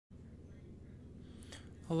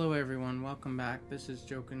Hello everyone, welcome back. This is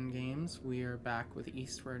Jokin Games. We are back with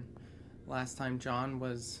Eastward. Last time John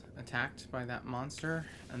was attacked by that monster,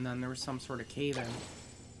 and then there was some sort of cave-in,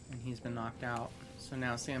 and he's been knocked out. So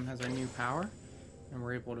now Sam has our new power, and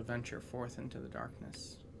we're able to venture forth into the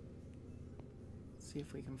darkness. Let's see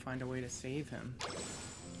if we can find a way to save him.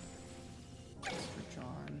 That's for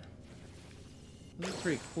John. This is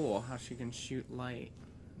pretty cool how she can shoot light.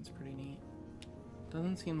 It's pretty neat.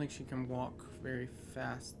 Doesn't seem like she can walk very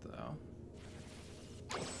fast though.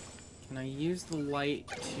 Can I use the light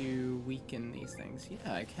to weaken these things?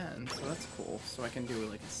 Yeah, I can, so that's cool. So I can do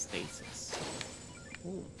like a stasis.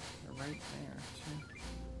 Ooh, they're right there too.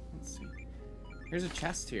 Let's see. Here's a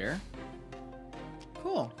chest here.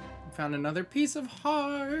 Cool. I found another piece of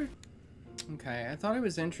heart. Okay, I thought it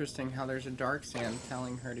was interesting how there's a dark sand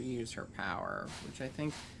telling her to use her power, which I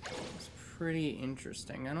think is pretty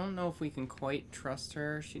interesting. I don't know if we can quite trust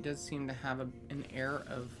her. She does seem to have an air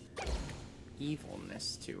of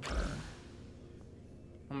evilness to her.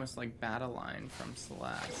 Almost like Battleline from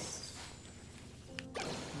Celeste.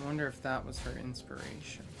 I wonder if that was her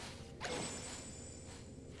inspiration.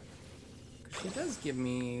 Because she does give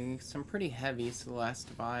me some pretty heavy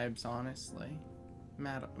Celeste vibes, honestly.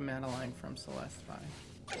 Madeline from Celeste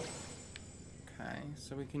vibe. Okay,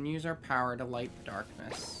 so we can use our power to light the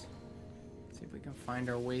darkness. See if we can find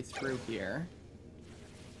our way through here.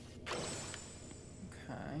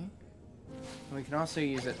 Okay. And we can also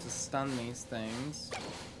use it to stun these things,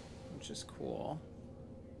 which is cool.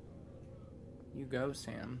 You go,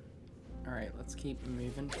 Sam. Alright, let's keep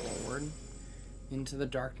moving forward. Into the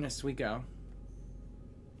darkness we go.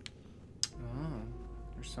 Oh,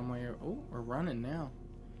 there's somewhere. Oh, we're running now.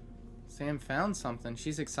 Sam found something.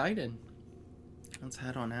 She's excited. Let's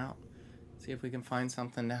head on out. See if we can find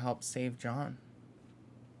something to help save John.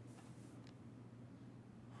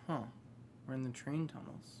 Huh. We're in the train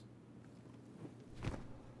tunnels.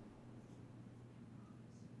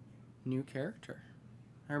 New character.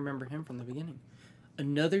 I remember him from the beginning.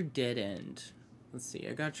 Another dead end. Let's see.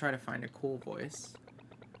 I gotta try to find a cool voice.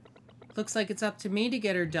 Looks like it's up to me to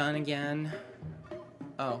get her done again.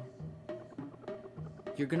 Oh.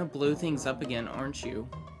 You're gonna blow things up again, aren't you?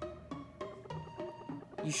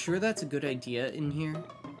 You sure that's a good idea in here?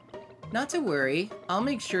 Not to worry. I'll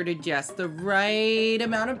make sure to just the right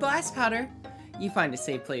amount of blast powder. You find a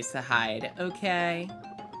safe place to hide, okay?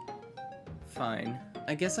 Fine.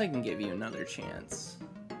 I guess I can give you another chance.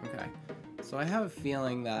 Okay. So I have a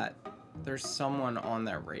feeling that there's someone on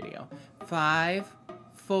that radio. 5,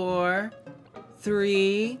 4,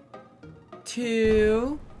 3,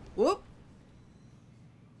 2... Whoop!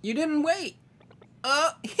 You didn't wait!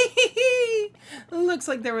 Oh, looks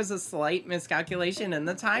like there was a slight miscalculation in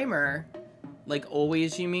the timer. Like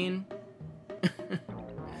always, you mean?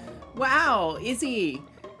 Wow, Izzy,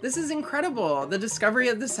 this is incredible. The discovery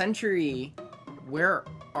of the century. Where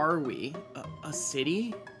are we? A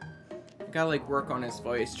city? I gotta like work on his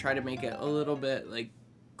voice, try to make it a little bit like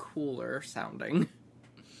cooler sounding.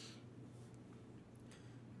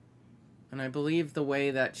 And I believe the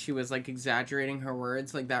way that she was, like, exaggerating her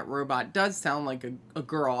words, like, that robot does sound like a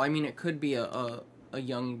girl. I mean, it could be a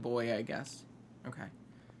young boy, I guess. Okay.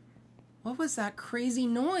 What was that crazy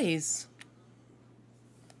noise?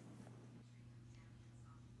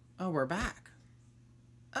 Oh, we're back.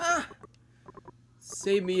 Ah!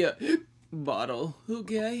 Save me a bottle,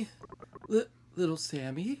 okay? Little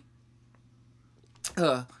Sammy?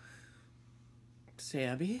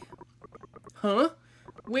 Sammy? Huh?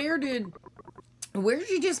 Where'd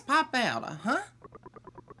you just pop out of, huh?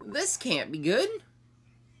 This can't be good.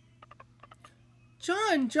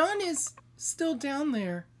 John is still down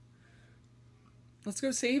there. Let's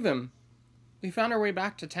go save him. We found our way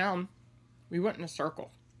back to town. We went in a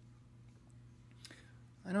circle.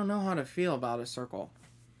 I don't know how to feel about a circle.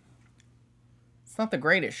 It's not the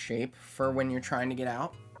greatest shape for when you're trying to get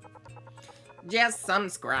out. Just some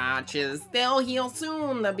scratches. They'll heal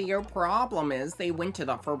soon. The bigger problem is they went to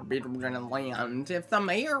the Forbidden Land. If the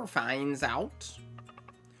mayor finds out.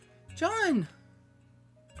 John!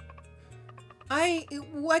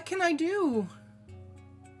 What can I do?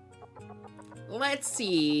 Let's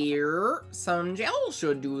see here. Some gel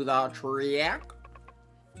should do the trick.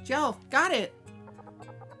 Gel, got it.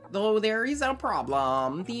 Though there is a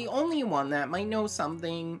problem. The only one that might know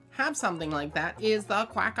something, have something like that, is the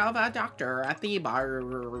quack of a doctor at the bar.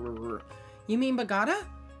 You mean Bagata?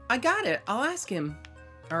 I got it. I'll ask him.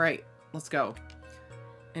 Alright, let's go.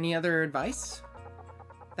 Any other advice?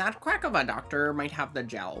 That quack of a doctor might have the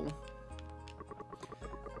gel.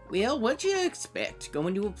 Well, what'd you expect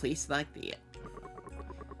going to a place like that?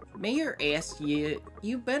 Mayor asked you,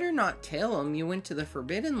 you better not tell him you went to the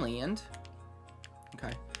Forbidden Land.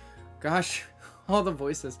 Okay. Gosh, all the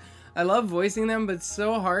voices. I love voicing them, but it's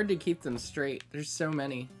so hard to keep them straight. There's so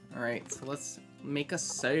many. Alright, so let's make a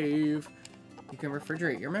save. You can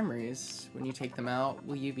refrigerate your memories. When you take them out,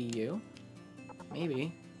 will you be you?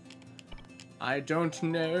 Maybe. I don't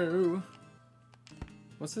know.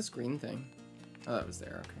 What's this green thing? Oh, that was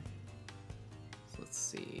there, okay. So let's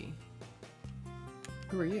see.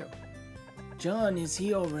 Who are you? John, is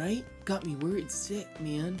he alright? Got me worried sick,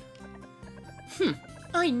 man.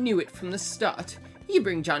 I knew it from the start. You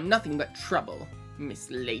bring John nothing but trouble,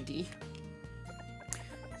 Miss Lady.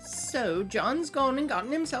 So, John's gone and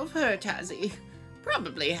gotten himself hurt, has he?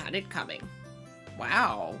 Probably had it coming.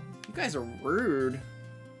 Wow, you guys are rude.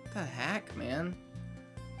 What the heck, man?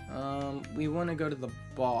 We want to go to the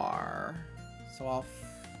bar, so I'll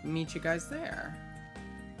meet you guys there.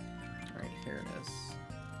 Alright, here it is.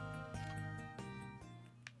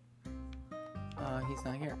 He's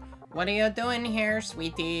not here. What are you doing here,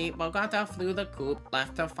 sweetie? Bogota flew the coop,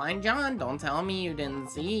 left to find John. Don't tell me you didn't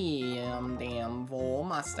see him. Damn fool,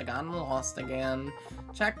 must have gotten lost again.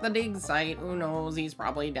 Check the dig site. Who knows? He's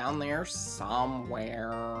probably down there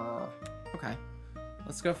somewhere. Okay.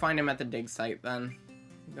 Let's go find him at the dig site then.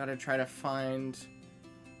 We gotta try to find...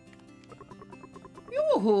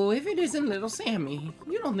 Yoo-hoo, if it isn't little Sammy.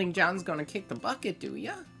 You don't think John's gonna kick the bucket, do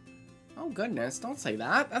ya? Oh goodness, don't say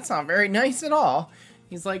that. That's not very nice at all.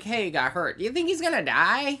 He's like, hey, he got hurt. Do you think he's gonna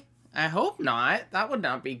die? I hope not. That would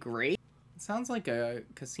not be great. It sounds like a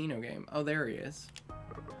casino game. Oh, there he is.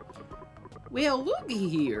 Well, looky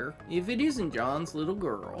here. If it isn't John's little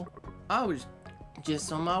girl, I was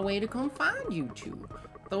just on my way to come find you two.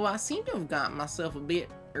 Though I seem to have gotten myself a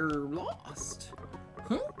bit, lost.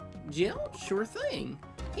 Huh? Jill? Sure thing.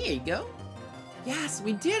 Here you go. Yes,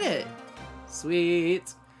 we did it.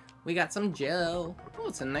 Sweet. We got some gel. Oh,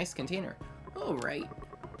 it's a nice container. Oh, right.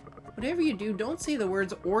 Whatever you do, don't say the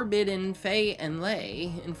words Orbidden, Fey, and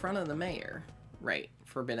Lay in front of the mayor. Right.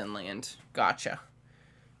 Forbidden Land. Gotcha.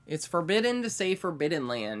 It's forbidden to say Forbidden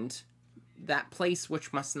Land. That place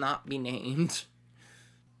which must not be named.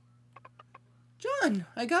 John,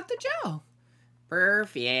 I got the gel.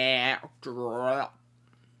 Perfect.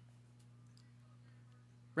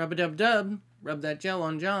 Rub-a-dub-dub. Rub that gel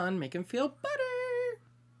on John. Make him feel better.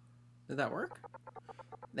 Did that work?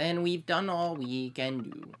 Then we've done all we can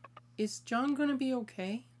do. Is John gonna be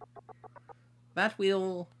okay? That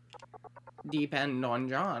will depend on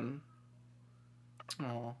John.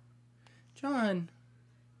 Oh, John.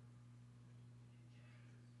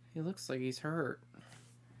 He looks like he's hurt.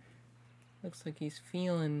 Looks like he's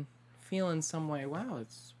feeling some way. Wow,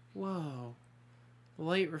 it's... Whoa. The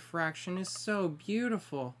light refraction is so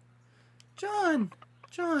beautiful. John!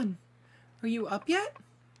 John! Are you up yet?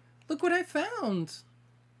 Look what I found!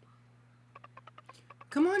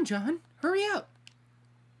 Come on, John. Hurry up!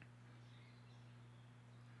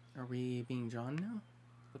 Are we being John now?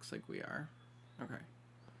 Looks like we are. Okay.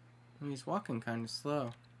 And he's walking kind of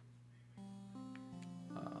slow.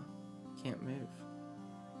 Can't move.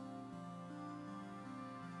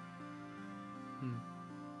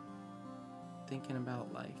 Thinking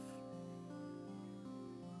about life.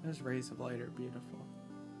 Those rays of light are beautiful.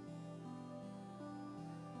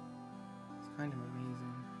 It's kind of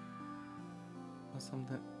amazing. Oh,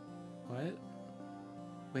 something... What?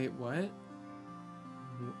 Wait, what?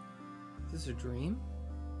 Is this a dream?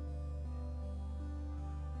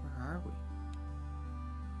 Where are we?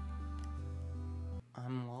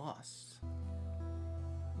 I'm lost.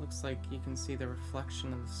 Looks like you can see the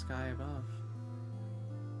reflection of the sky above.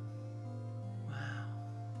 Wow.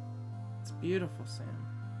 It's beautiful, Sam.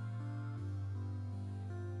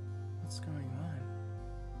 What's going on?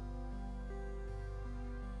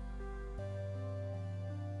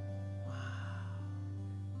 Wow.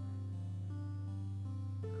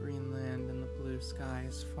 Greenland and the blue sky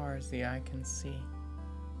as far as the eye can see.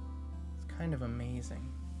 It's kind of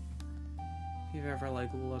amazing. If you've ever like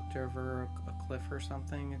looked over a cliff or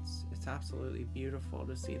something, it's absolutely beautiful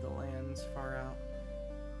to see the lands far out.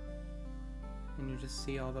 And you just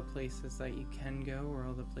see all the places that you can go or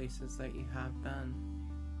all the places that you have been.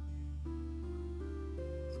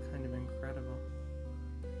 It's kind of incredible.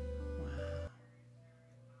 Wow.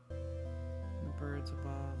 And the birds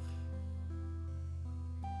above.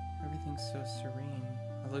 Everything's so serene.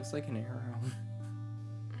 It looks like an arrow.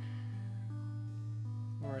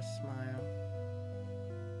 Or a smile.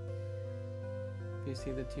 If you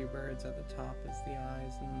see the two birds at the top is the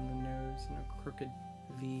eyes and then the nose and a crooked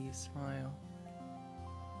V smile.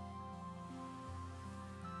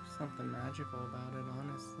 There's something magical about it,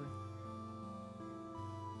 honestly.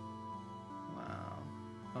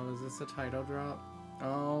 Oh, is this a title drop?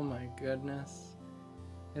 Oh my goodness.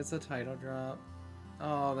 It's a title drop.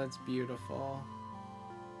 Oh, that's beautiful.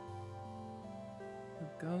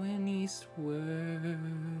 We're going eastward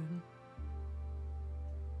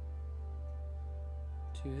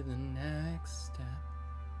to the next step.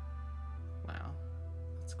 Wow,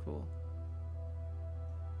 that's cool.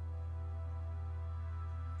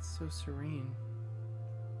 It's so serene.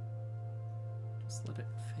 Just let it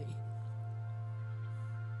fade.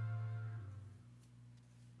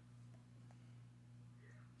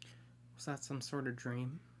 Was that some sort of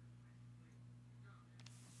dream?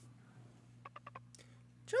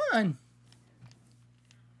 John!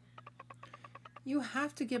 You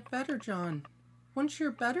have to get better, John. Once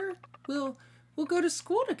you're better, we'll go to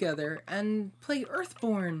school together and play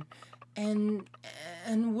Earthborn and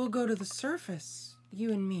we'll go to the surface.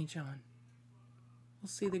 You and me, John. We'll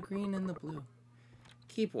see the green and the blue.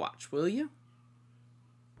 Keep watch, will you?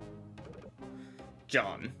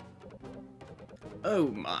 John. Oh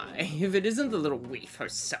my, if it isn't the little waif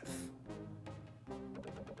herself.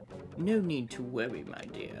 No need to worry, my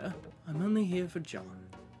dear. I'm only here for John.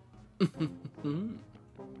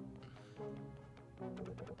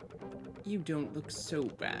 You don't look so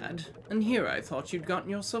bad. And here I thought you'd gotten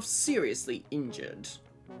yourself seriously injured.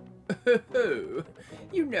 Oh,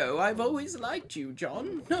 you know, I've always liked you,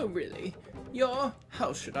 John. No, really. You're,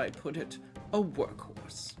 how should I put it, a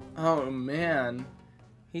workhorse. Oh, man.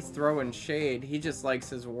 He's throwing shade. He just likes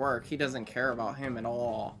his work. He doesn't care about him at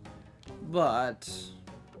all. But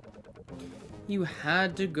you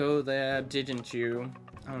had to go there, didn't you?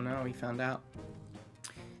 Oh, no, he found out.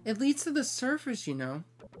 It leads to the surface, you know.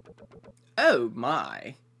 Oh,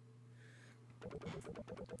 my.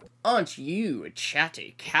 Aren't you a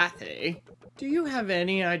chatty Cathy? Do you have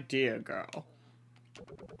any idea, girl,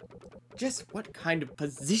 just what kind of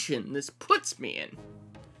position this puts me in?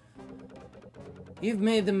 You've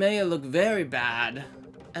made the mayor look very bad.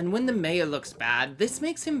 And when the mayor looks bad, this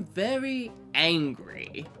makes him very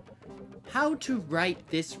angry. How to right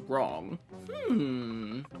this wrong?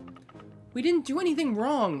 We didn't do anything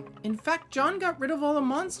wrong. In fact, John got rid of all the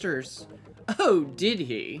monsters. Oh, did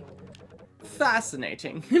he?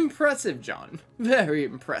 Fascinating. Impressive, John. Very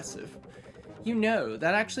impressive. You know,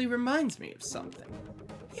 that actually reminds me of something.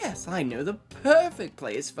 Yes, I know the perfect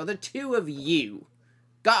place for the two of you.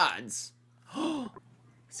 Guards.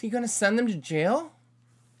 Is he gonna send them to jail?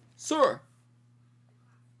 Sir.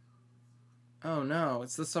 Oh no,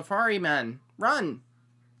 it's the Safari Men. Run!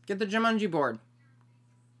 Get the Jumanji board.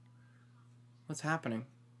 What's happening?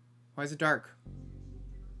 Why is it dark?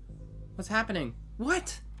 What's happening?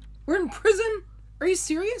 What? We're in prison? Are you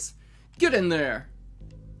serious? Get in there.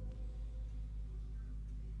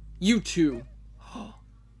 You two.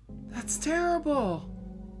 That's terrible.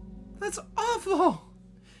 That's awful.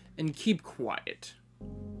 And keep quiet.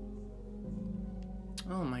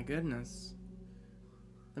 Oh my goodness.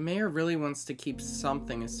 The mayor really wants to keep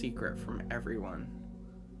something a secret from everyone.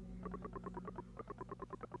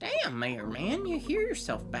 Damn, Mayor Man, you hear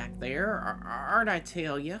yourself back there, aren't I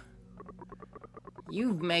tell you?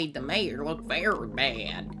 You've made the mayor look very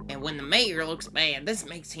bad, and when the mayor looks bad, this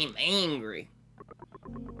makes him angry.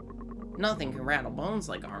 Nothing can rattle bones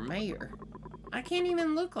like our mayor. I can't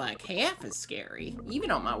even look like half as scary, even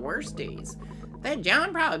on my worst days. That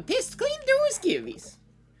John probably pissed clean through his skivvies.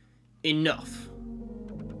 Enough.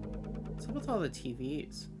 What's up with all the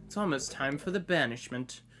TVs? It's almost time for the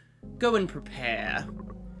banishment. Go and prepare.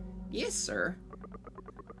 Yes, sir.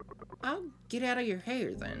 I'll get out of your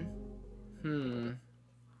hair, then.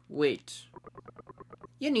 Wait.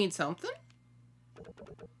 You need something?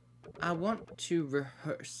 I want to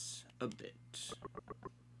rehearse a bit.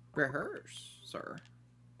 Rehearse, sir?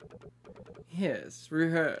 Yes,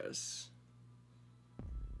 rehearse.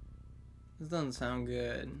 This doesn't sound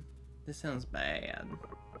good. This sounds bad.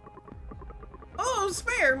 Oh,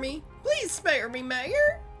 spare me! Please spare me,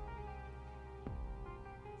 Mayor!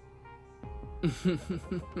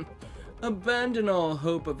 Abandon all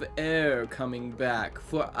hope of e'er coming back,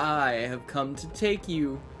 for I have come to take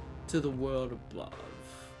you to the world above.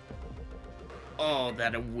 All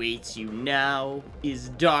that awaits you now is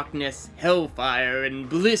darkness, hellfire, and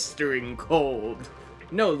blistering cold.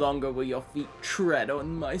 No longer will your feet tread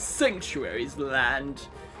on my sanctuary's land.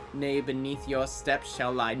 Nay, beneath your steps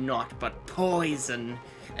shall lie naught but poison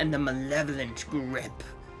and the malevolent grip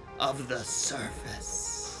of the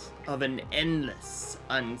surface of an endless,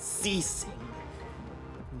 unceasing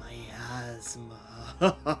miasma.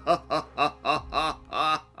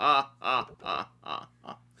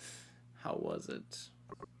 How was it?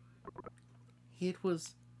 It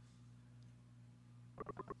was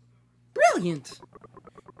brilliant!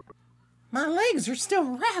 My legs are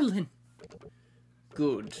still rattling.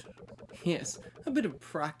 Good. Yes, a bit of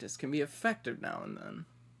practice can be effective now and then.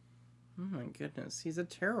 Oh my goodness, he's a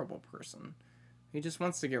terrible person. He just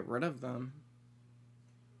wants to get rid of them.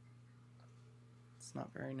 It's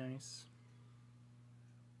not very nice.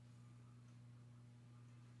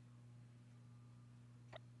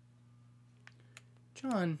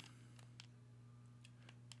 John.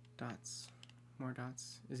 Dots. More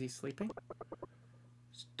dots. Is he sleeping?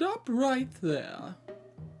 Stop right there.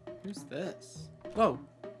 Who's this? Whoa.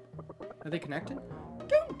 Are they connected?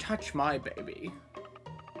 Don't touch my baby.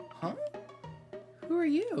 Huh? Who are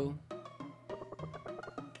you?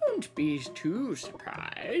 Don't be too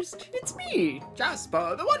surprised. It's me,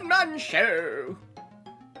 Jasper, the one-man show.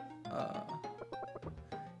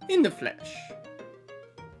 In the flesh.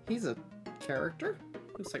 He's a character?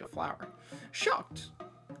 Looks like a flower. Shocked.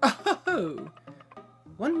 Oh!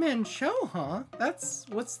 One-man show, huh?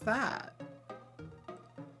 What's that?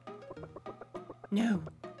 No,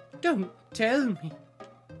 don't tell me.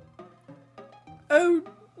 Oh,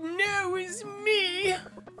 no, it's me.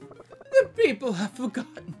 The people have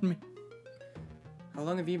forgotten me. How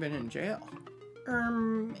long have you been in jail?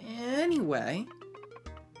 Anyway.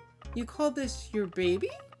 You call this your baby?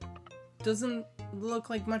 Doesn't look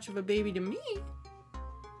like much of a baby to me.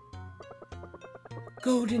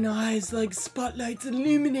 Golden eyes like spotlights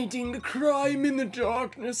illuminating the crime in the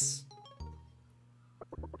darkness.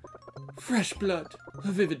 Fresh blood,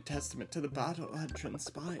 a vivid testament to the battle had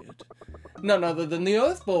transpired. None other than the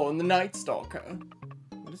Earthborn, the Night Stalker.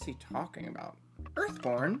 What is he talking about?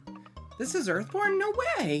 Earthborn? This is Earthborn? No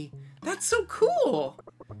way! That's so cool!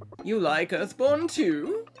 You like Earthborn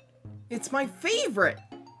too? It's my favorite!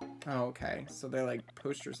 Oh, okay. So they're like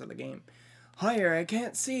posters of the game. Higher, I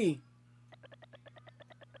can't see.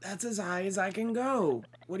 That's as high as I can go.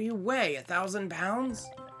 What do you weigh, 1,000 pounds?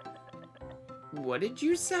 What did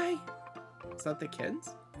you say? Is that the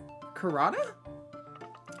kids? Karada?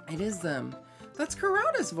 It is them. That's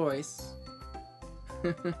Karada's voice.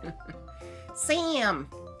 Sam!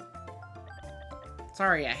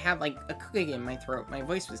 Sorry, I had like a cookie in my throat. My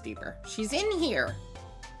voice was deeper. She's in here!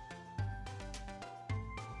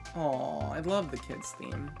 Aw, I love the kids'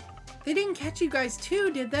 theme. They didn't catch you guys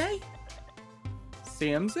too, did they?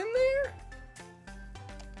 Sam's in there?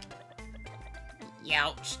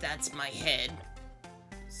 Youch, that's my head.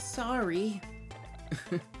 Sorry.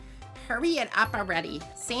 Hurry it up already.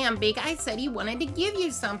 Sam, Big Eye said he wanted to give you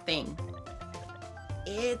something.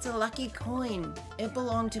 It's a lucky coin. It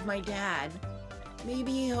belonged to my dad.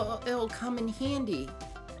 Maybe it'll come in handy.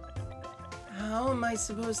 How am I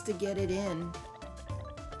supposed to get it in?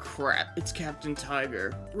 Crap, it's Captain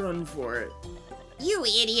Tiger. Run for it. You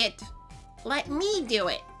idiot! Let me do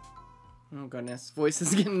it! Oh goodness, voice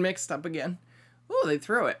is getting mixed up again. Oh, they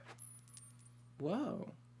threw it.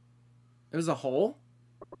 Whoa. It was a hole?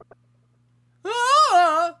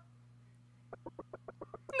 Ah!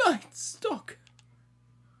 Night Stalker.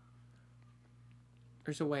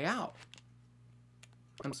 There's a way out.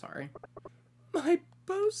 I'm sorry. My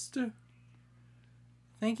poster.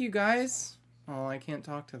 Thank you, guys. Oh, I can't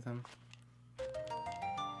talk to them.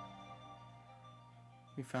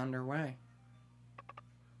 We found our way.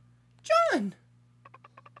 John!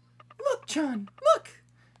 Look, John, look!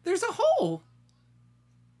 There's a hole!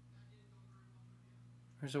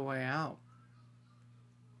 There's a way out.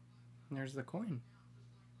 And there's the coin.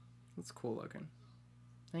 That's cool looking.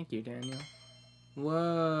 Thank you, Daniel.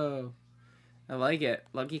 Whoa. I like it.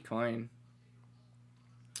 Lucky coin.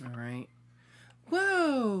 Alright.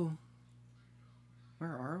 Whoa!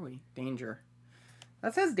 Where are we? Danger.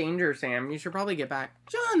 That says danger, Sam. You should probably get back.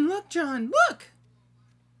 John, look, John, look!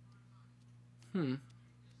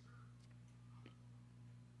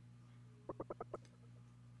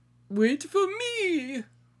 Wait for me!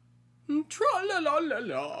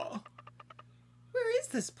 Tra-la-la-la-la. Where is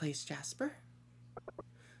this place, Jasper?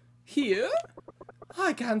 Here?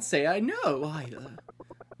 I can't say I know, either.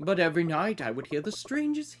 But every night I would hear the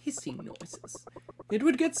strangest hissing noises. It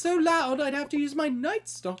would get so loud I'd have to use my Night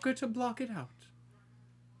Stalker to block it out.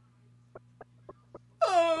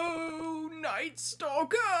 Oh, Night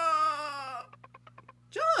Stalker!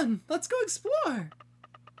 John, let's go explore.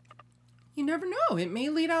 You never know, it may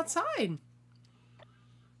lead outside.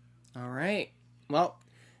 Alright, well,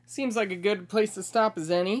 seems like a good place to stop as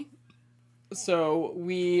any. So,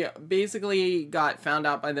 we basically got found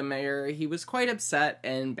out by the mayor. He was quite upset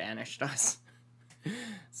and banished us.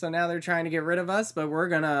 So now they're trying to get rid of us, but we're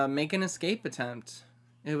gonna make an escape attempt.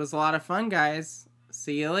 It was a lot of fun, guys.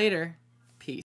 See you later.